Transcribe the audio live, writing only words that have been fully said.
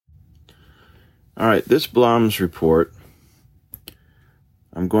All right, this Blom's report,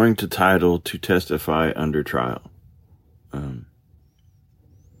 I'm going to title To Testify Under Trial.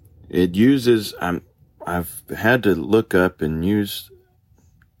 It uses, I've had to look up and use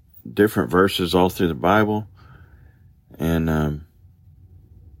different verses all through the Bible and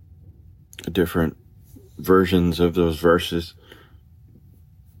different versions of those verses.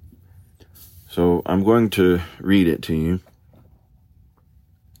 So I'm going to read it to you.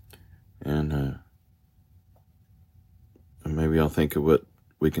 And maybe I'll think of what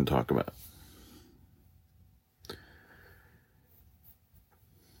we can talk about.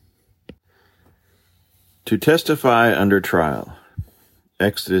 To testify under trial.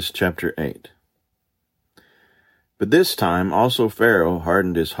 Exodus chapter 8. But this time also Pharaoh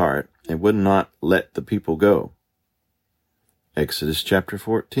hardened his heart and would not let the people go. Exodus chapter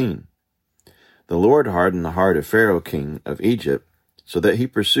 14. The Lord hardened the heart of Pharaoh king of Egypt, so that he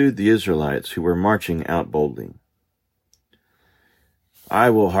pursued the Israelites who were marching out boldly. I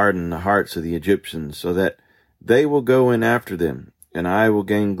will harden the hearts of the Egyptians, so that they will go in after them, and I will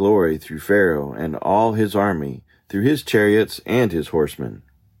gain glory through Pharaoh and all his army, through his chariots and his horsemen.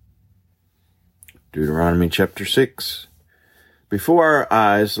 Deuteronomy chapter 6. Before our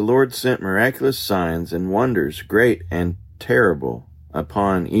eyes the Lord sent miraculous signs and wonders, great and terrible,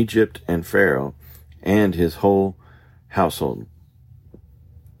 upon Egypt and Pharaoh and his whole household.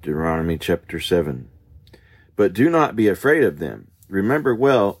 Deuteronomy chapter 7. But do not be afraid of them. Remember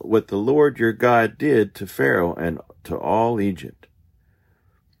well what the Lord your God did to Pharaoh and to all Egypt.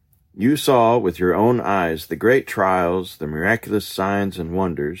 You saw with your own eyes the great trials, the miraculous signs and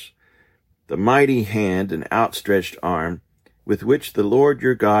wonders, the mighty hand and outstretched arm with which the Lord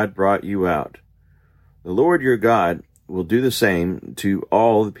your God brought you out. The Lord your God will do the same to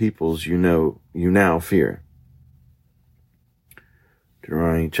all the peoples you now fear.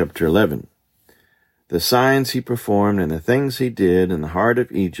 Deuteronomy chapter 11. The signs he performed and the things he did in the heart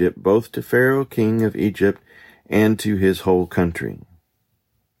of Egypt, both to Pharaoh king of Egypt and to his whole country.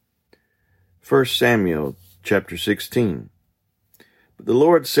 1 Samuel chapter 16. But the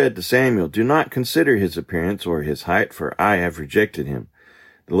Lord said to Samuel, do not consider his appearance or his height, for I have rejected him.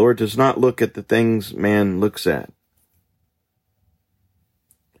 The Lord does not look at the things man looks at.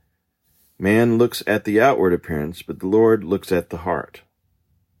 Man looks at the outward appearance, but the Lord looks at the heart.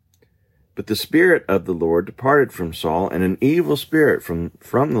 But the Spirit of the Lord departed from Saul, and an evil spirit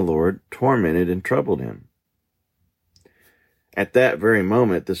from the Lord tormented and troubled him. At that very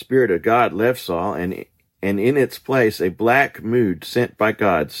moment the Spirit of God left Saul, and in its place a black mood sent by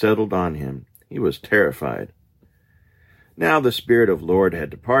God settled on him. He was terrified. Now the Spirit of the Lord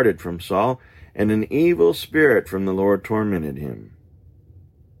had departed from Saul, and an evil spirit from the Lord tormented him.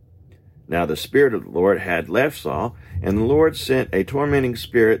 Now the Spirit of the Lord had left Saul, and the Lord sent a tormenting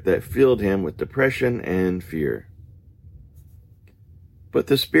spirit that filled him with depression and fear. But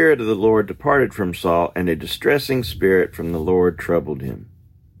the Spirit of the Lord departed from Saul, and a distressing spirit from the Lord troubled him.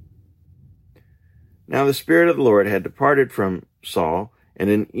 Now the Spirit of the Lord had departed from Saul, and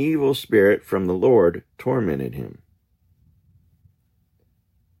an evil spirit from the Lord tormented him.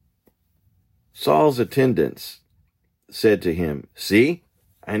 Saul's attendants said to him, see,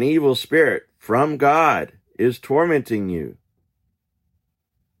 an evil spirit from God is tormenting you.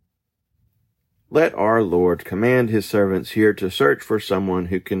 Let our Lord command his servants here to search for someone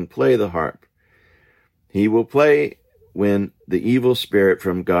who can play the harp. He will play when the evil spirit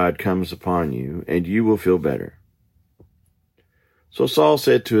from God comes upon you, and you will feel better. So Saul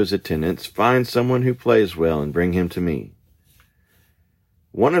said to his attendants, find someone who plays well and bring him to me.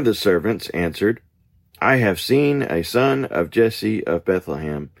 One of the servants answered, I have seen a son of Jesse of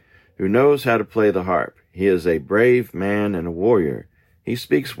Bethlehem who knows how to play the harp. He is a brave man and a warrior. He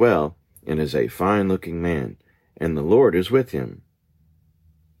speaks well and is a fine-looking man, and the Lord is with him.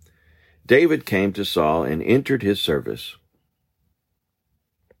 David came to Saul and entered his service.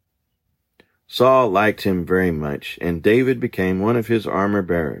 Saul liked him very much, and David became one of his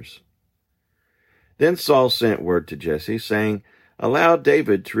armor-bearers. Then Saul sent word to Jesse, saying, allow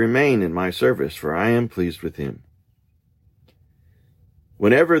David to remain in my service, for I am pleased with him.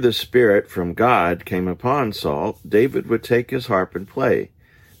 Whenever the Spirit from God came upon Saul, David would take his harp and play.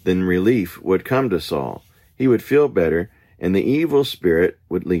 Then relief would come to Saul. He would feel better, and the evil spirit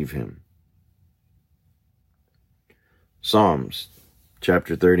would leave him. Psalms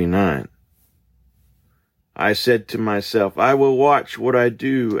chapter 39. I said to myself, I will watch what I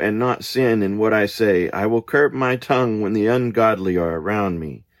do and not sin in what I say. I will curb my tongue when the ungodly are around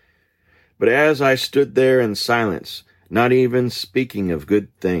me. But as I stood there in silence, not even speaking of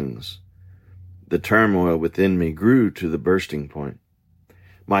good things, the turmoil within me grew to the bursting point.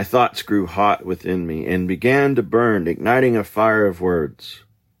 My thoughts grew hot within me and began to burn, igniting a fire of words.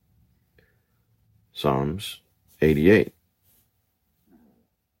 Psalms 88.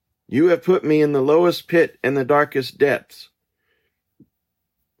 You have put me in the lowest pit and the darkest depths.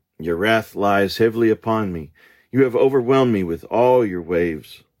 Your wrath lies heavily upon me. You have overwhelmed me with all your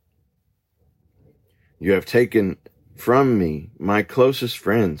waves. You have taken from me my closest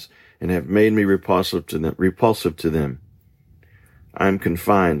friends and have made me repulsive to them. I am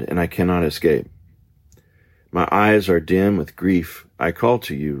confined and I cannot escape. My eyes are dim with grief. I call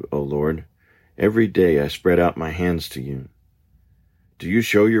to you, O Lord. Every day I spread out my hands to you. Do you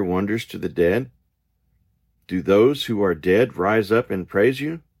show your wonders to the dead? Do those who are dead rise up and praise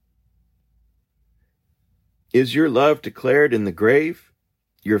you? Is your love declared in the grave,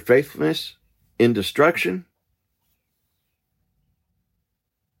 your faithfulness in destruction?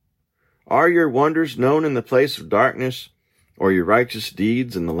 Are your wonders known in the place of darkness, or your righteous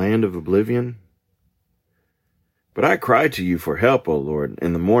deeds in the land of oblivion? But I cry to you for help, O Lord.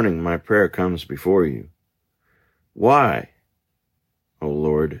 In the morning my prayer comes before you. Why, O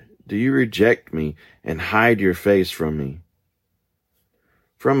Lord, do you reject me and hide your face from me?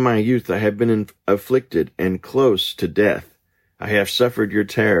 From my youth I have been afflicted and close to death. I have suffered your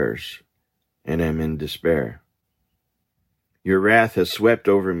terrors and am in despair. Your wrath has swept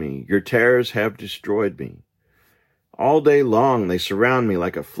over me. Your terrors have destroyed me. All day long they surround me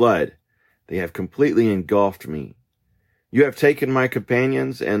like a flood. They have completely engulfed me. You have taken my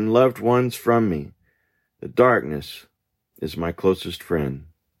companions and loved ones from me. The darkness is my closest friend.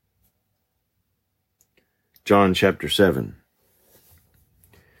 John chapter 7.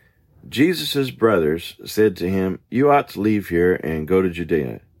 Jesus' brothers said to him, You ought to leave here and go to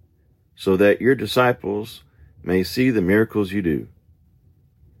Judea, so that your disciples may see the miracles you do.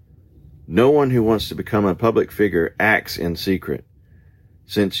 No one who wants to become a public figure acts in secret.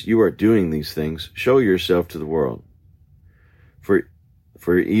 Since you are doing these things, show yourself to the world.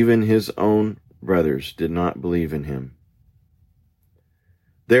 For even his own brothers did not believe in him.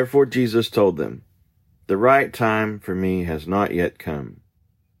 Therefore Jesus told them, The right time for me has not yet come.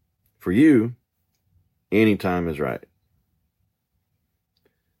 For you, any time is right.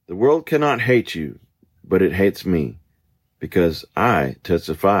 The world cannot hate you, but it hates me, because I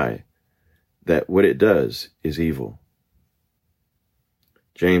testify that what it does is evil.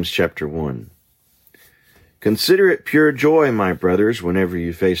 James chapter 1. Consider it pure joy, my brothers, whenever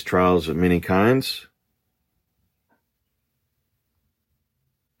you face trials of many kinds,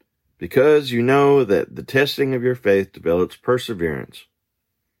 because you know that the testing of your faith develops perseverance.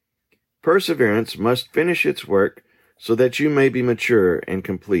 Perseverance must finish its work so that you may be mature and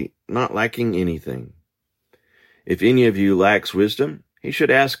complete, not lacking anything. If any of you lacks wisdom, he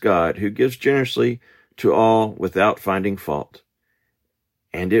should ask God, who gives generously to all without finding fault,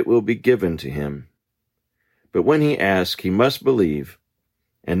 and it will be given to him. But when he asks, he must believe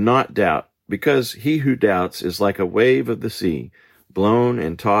and not doubt, because he who doubts is like a wave of the sea, blown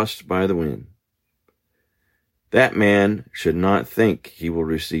and tossed by the wind. That man should not think he will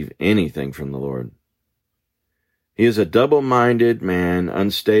receive anything from the Lord. He is a double-minded man,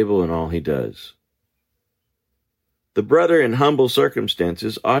 unstable in all he does. The brother in humble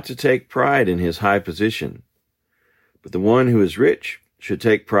circumstances ought to take pride in his high position, but the one who is rich should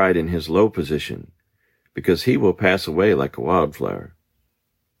take pride in his low position, because he will pass away like a wildflower.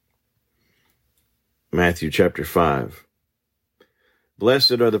 Matthew chapter 5.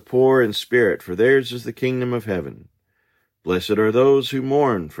 Blessed are the poor in spirit, for theirs is the kingdom of heaven. Blessed are those who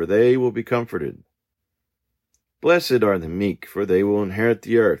mourn, for they will be comforted. Blessed are the meek, for they will inherit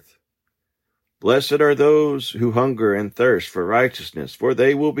the earth. Blessed are those who hunger and thirst for righteousness, for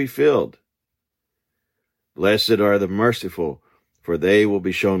they will be filled. Blessed are the merciful, for they will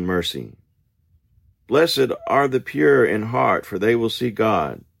be shown mercy. Blessed are the pure in heart, for they will see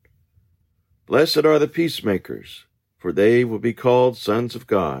God. Blessed are the peacemakers, for they will be called sons of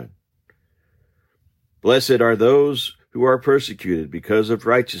God. Blessed are those who are persecuted because of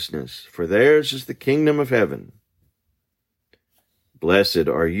righteousness, for theirs is the kingdom of heaven. Blessed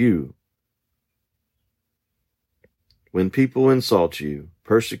are you when people insult you,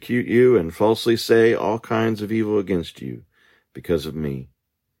 persecute you, and falsely say all kinds of evil against you because of me.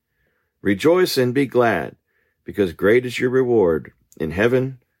 Rejoice and be glad, because great is your reward in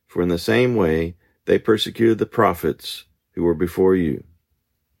heaven, for in the same way they persecuted the prophets who were before you.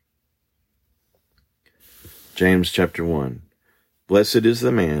 James chapter 1. Blessed is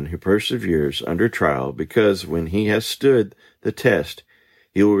the man who perseveres under trial, because when he has stood the test,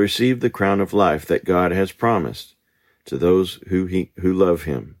 he will receive the crown of life that God has promised to those who love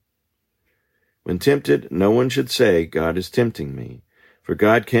him. When tempted, no one should say, God is tempting me, For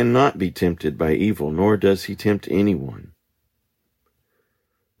God cannot be tempted by evil, nor does he tempt anyone.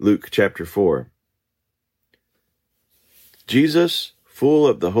 Luke chapter 4. Jesus, full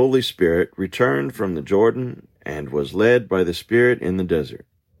of the Holy Spirit, returned from the Jordan and was led by the Spirit in the desert,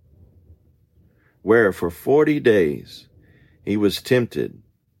 where for 40 days he was tempted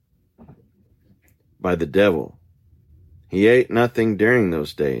by the devil. He ate nothing during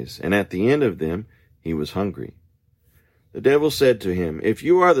those days, and at the end of them he was hungry. The devil said to him, "If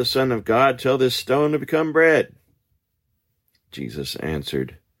you are the Son of God, tell this stone to become bread." Jesus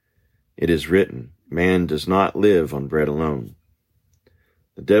answered, "It is written, man does not live on bread alone."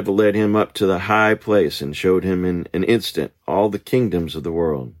 The devil led him up to the high place and showed him in an instant all the kingdoms of the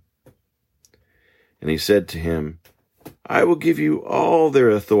world. And he said to him, "I will give you all their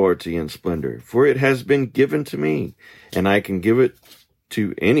authority and splendor, for it has been given to me, and I can give it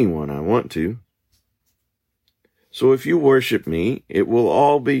to anyone I want to. So if you worship me, it will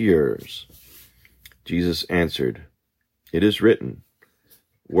all be yours." Jesus answered, "It is written,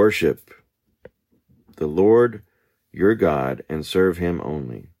 worship the Lord your God and serve him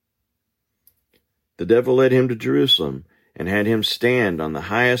only." The devil led him to Jerusalem and had him stand on the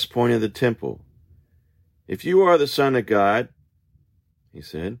highest point of the temple. "If you are the Son of God," he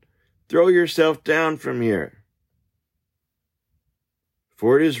said, "throw yourself down from here.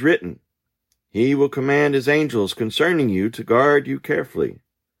 For it is written, he will command his angels concerning you to guard you carefully.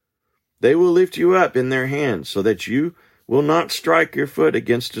 They will lift you up in their hands so that you will not strike your foot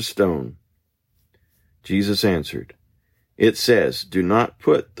against a stone." Jesus answered, "It says, do not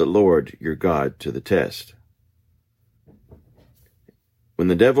put the Lord your God to the test." When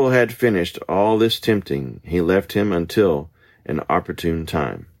the devil had finished all this tempting, he left him until an opportune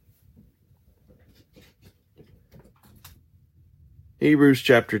time. Hebrews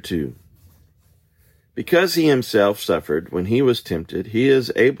chapter 2. Because he himself suffered when he was tempted, he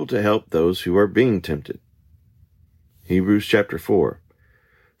is able to help those who are being tempted. Hebrews chapter 4.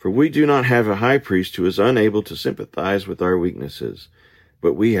 For we do not have a high priest who is unable to sympathize with our weaknesses,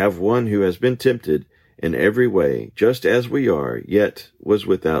 but we have one who has been tempted in every way, just as we are, yet was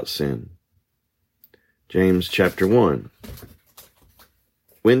without sin. James chapter 1.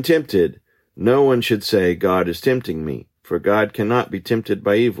 When tempted, no one should say, "God is tempting me," for God cannot be tempted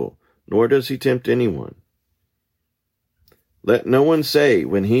by evil, nor does he tempt anyone. Let no one say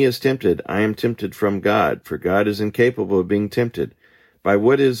when he is tempted, "I am tempted from God," for God is incapable of being tempted by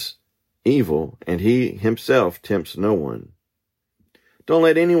what is evil, and he himself tempts no one. Don't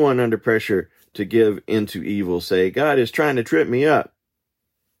let anyone under pressure to give into evil say, "God is trying to trip me up."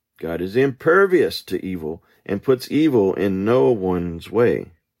 God is impervious to evil and puts evil in no one's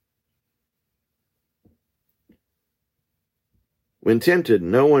way. When tempted,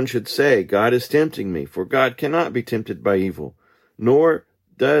 no one should say, "God is tempting me," for God cannot be tempted by evil, nor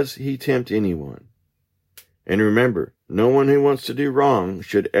does he tempt anyone. And remember, no one who wants to do wrong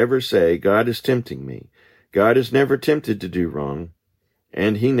should ever say, "God is tempting me." God is never tempted to do wrong,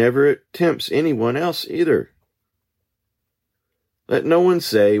 and he never tempts anyone else either. Let no one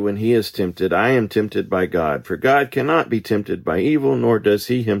say when he is tempted, "I am tempted by God," for God cannot be tempted by evil, nor does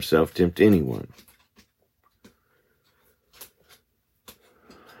he himself tempt anyone.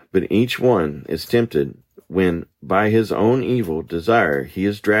 But each one is tempted when, by his own evil desire, he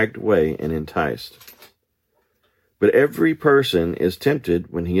is dragged away and enticed. But every person is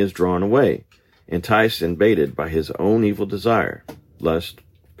tempted when he is drawn away, enticed and baited by his own evil desire, lust,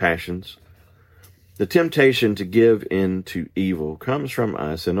 passions. The temptation to give in to evil comes from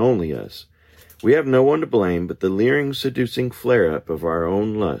us and only us. We have no one to blame but the leering, seducing flare-up of our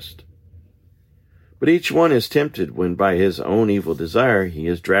own lust. But each one is tempted when by his own evil desire he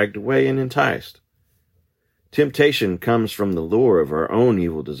is dragged away and enticed. Temptation comes from the lure of our own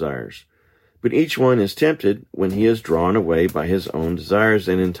evil desires, but each one is tempted when he is drawn away by his own desires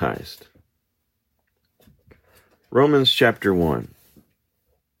and enticed. Romans chapter 1.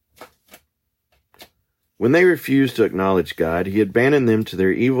 When they refused to acknowledge God, he abandoned them to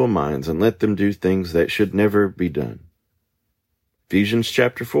their evil minds and let them do things that should never be done. Ephesians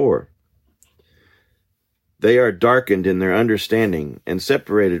chapter 4. They are darkened in their understanding and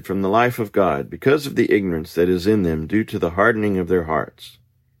separated from the life of God because of the ignorance that is in them due to the hardening of their hearts.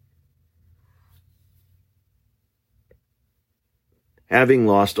 Having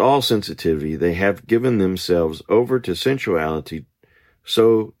lost all sensitivity, they have given themselves over to sensuality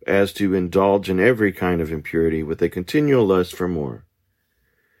so as to indulge in every kind of impurity with a continual lust for more.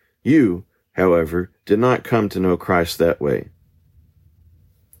 You, however, did not come to know Christ that way.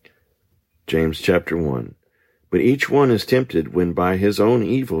 James chapter 1. But each one is tempted when by his own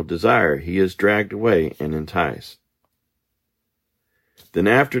evil desire he is dragged away and enticed. Then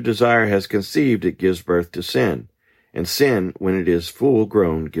after desire has conceived, it gives birth to sin. And sin, when it is full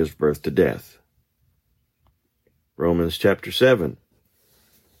grown, gives birth to death. Romans chapter 7.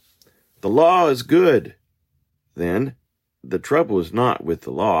 The law is good. Then the trouble is not with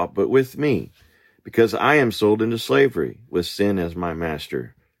the law, but with me, because I am sold into slavery, with sin as my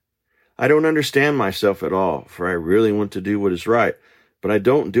master. I don't understand myself at all, for I really want to do what is right, but I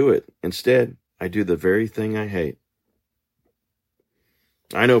don't do it. Instead, I do the very thing I hate.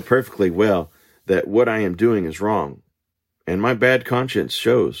 I know perfectly well that what I am doing is wrong, and my bad conscience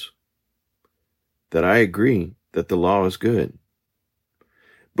shows that I agree that the law is good.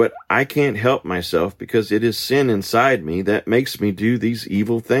 But I can't help myself because it is sin inside me that makes me do these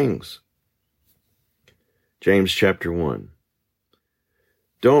evil things. James chapter 1.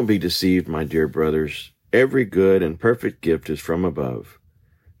 Don't be deceived, my dear brothers. Every good and perfect gift is from above,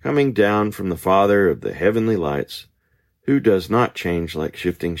 coming down from the Father of the heavenly lights, who does not change like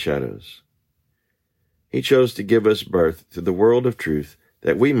shifting shadows. He chose to give us birth to the world of truth,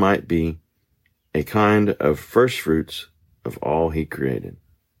 that we might be a kind of first fruits of all he created.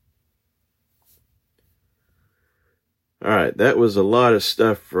 All right, that was a lot of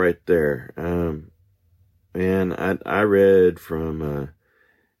stuff right there. And I read from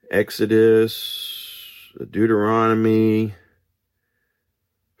Exodus, Deuteronomy,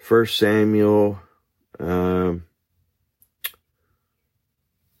 1 Samuel,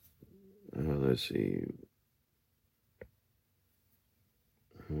 let's see.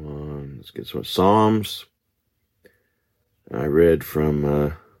 Let's get some Psalms. I read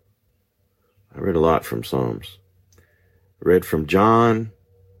a lot from Psalms. I read from John,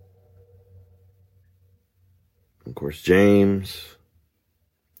 of course, James,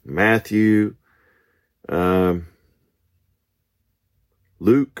 Matthew,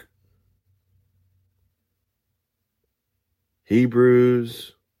 Luke,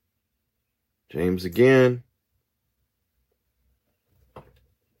 Hebrews, James again,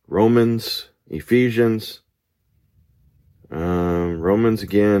 Romans, Ephesians, Romans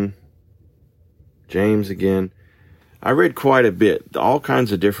again, James again. I read quite a bit, all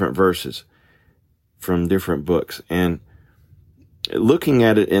kinds of different verses from different books. And looking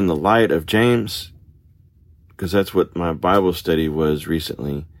at it in the light of James, because that's what my Bible study was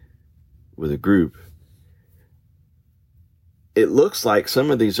recently with a group, it looks like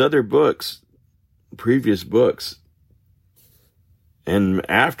some of these other books, previous books, and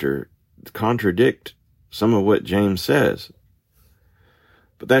after, contradict some of what James says.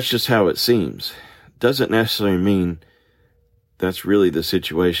 But that's just how it seems. Doesn't necessarily mean that's really the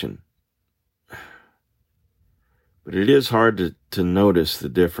situation. But it is hard to notice the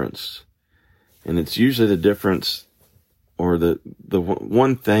difference. And it's usually the difference, or the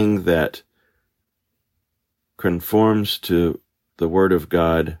one thing that conforms to the Word of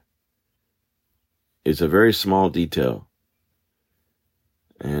God is a very small detail.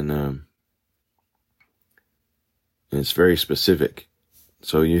 And it's very specific.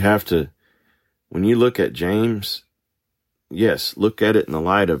 So you have to, when you look at James, yes, look at it in the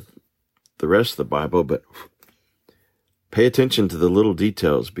light of the rest of the Bible, but pay attention to the little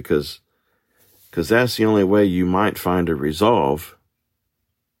details, because that's the only way you might find a resolve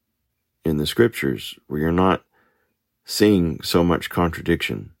in the scriptures, where you're not seeing so much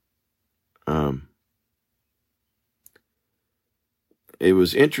contradiction. It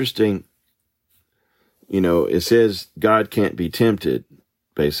was interesting, it says God can't be tempted,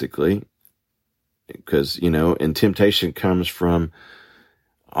 basically, because, and temptation comes from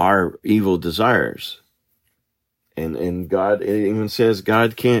our evil desires. And God, it even says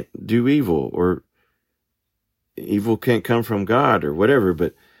God can't do evil, or evil can't come from God, or whatever.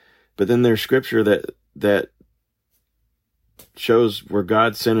 But then there's scripture that shows where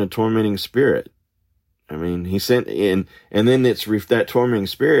God sent a tormenting spirit. I mean, he sent in, and then that tormenting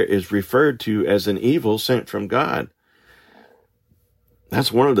spirit is referred to as an evil sent from God.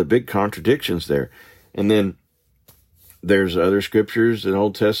 That's one of the big contradictions there. And then there's other scriptures in the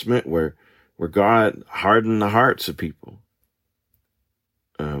Old Testament where God hardened the hearts of people.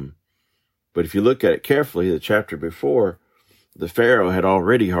 But if you look at it carefully, the chapter before, the Pharaoh had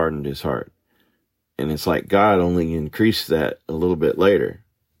already hardened his heart. And it's like God only increased that a little bit later.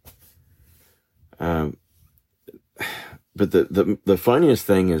 But the funniest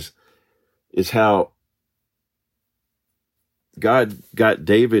thing is how God got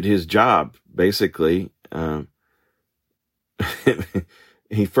David his job, basically.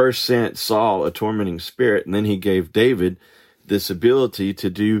 He first sent Saul a tormenting spirit, and then he gave David this ability to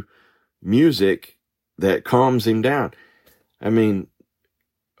do music that calms him down. I mean,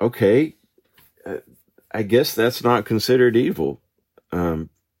 okay, I guess that's not considered evil.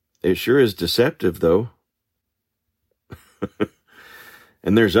 It sure is deceptive, though.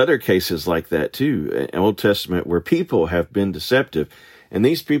 And there's other cases like that, too, in Old Testament, where people have been deceptive. And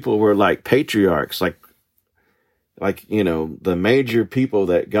these people were like patriarchs, like, the major people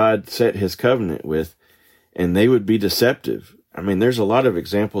that God set his covenant with, and they would be deceptive. I mean, there's a lot of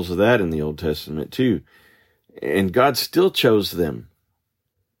examples of that in the Old Testament, too. And God still chose them,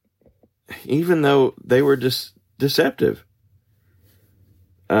 even though they were deceptive.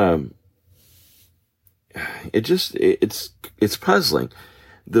 It's puzzling.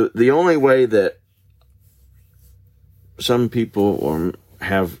 The only way that some people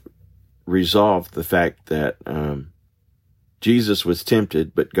have resolved the fact that Jesus was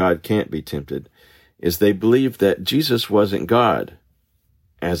tempted, but God can't be tempted, is they believe that Jesus wasn't God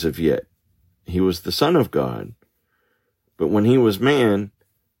as of yet. He was the Son of God. But when he was man,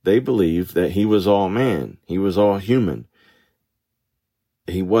 they believed that he was all man. He was all human.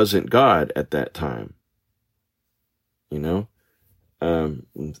 He wasn't God at that time.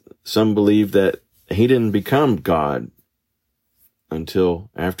 Some believe that he didn't become God until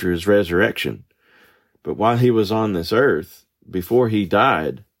after his resurrection. But while he was on this earth, before he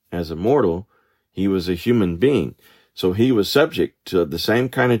died as a mortal, he was a human being. So he was subject to the same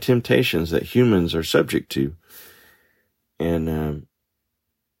kind of temptations that humans are subject to. And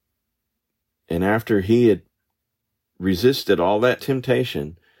after he had resisted all that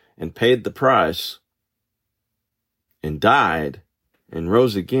temptation and paid the price and died and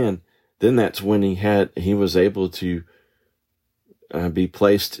rose again, then that's when he was able to be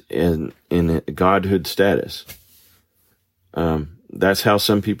placed in godhood status. That's how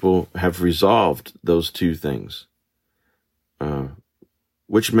some people have resolved those two things,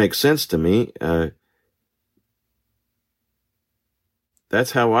 which makes sense to me.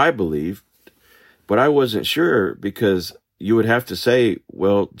 That's how I believe, but I wasn't sure, because you would have to say,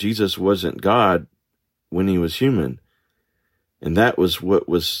 well, Jesus wasn't God when he was human. And that was what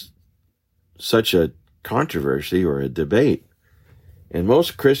was such a controversy or a debate. And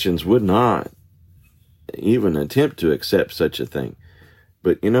most Christians would not even attempt to accept such a thing.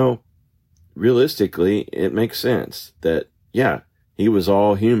 But, realistically, it makes sense that, yeah, he was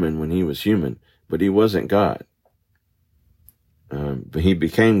all human when he was human, but he wasn't God. But he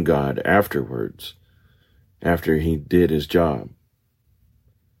became God afterwards, after he did his job.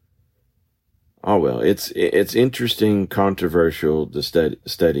 Oh, well, it's interesting, controversial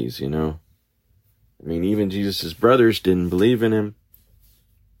studies, I mean, even Jesus' brothers didn't believe in him.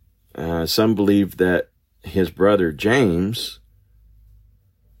 Some believe that his brother James,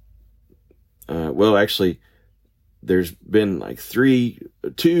 actually, there's been like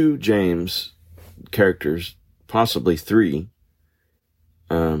two James characters, possibly three,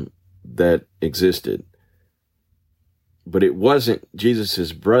 that existed. But it wasn't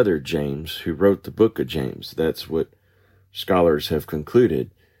Jesus' brother James who wrote the book of James. That's what scholars have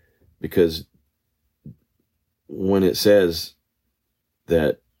concluded. Because when it says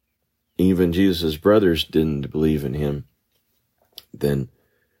that even Jesus' brothers didn't believe in him, then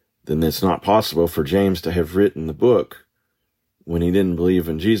it's not possible for James to have written the book when he didn't believe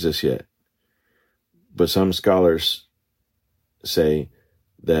in Jesus yet. But some scholars say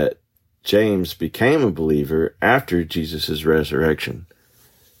that James became a believer after Jesus' resurrection.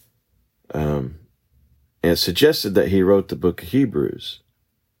 And it's suggested that he wrote the book of Hebrews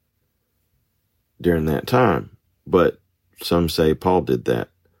during that time. But some say Paul did that.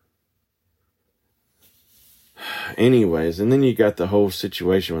 Anyways, and then you got the whole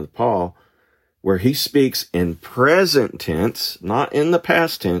situation with Paul, where he speaks in present tense, not in the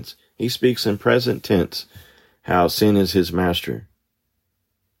past tense. He speaks in present tense, how sin is his master.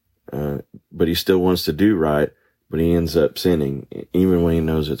 But he still wants to do right, but he ends up sinning, even when he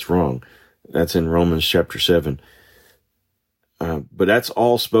knows it's wrong. That's in Romans chapter 7. But that's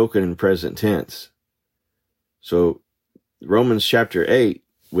all spoken in present tense. So Romans chapter 8,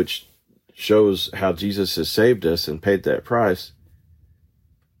 which shows how Jesus has saved us and paid that price,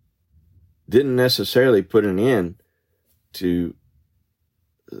 didn't necessarily put an end to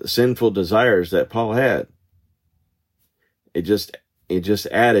sinful desires that Paul had. It just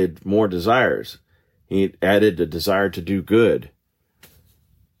added more desires. He added a desire to do good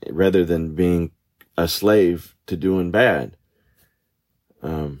rather than being a slave to doing bad.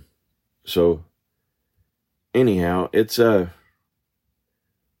 So anyhow,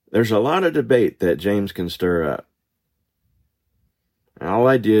 there's a lot of debate that James can stir up. And all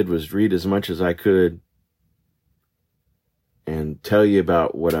I did was read as much as I could and tell you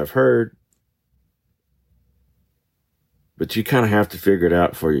about what I've heard. But you kind of have to figure it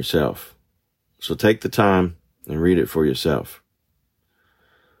out for yourself. So take the time and read it for yourself.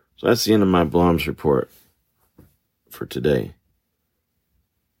 So that's the end of my Blom's report for today.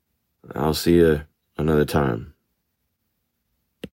 I'll see you another time.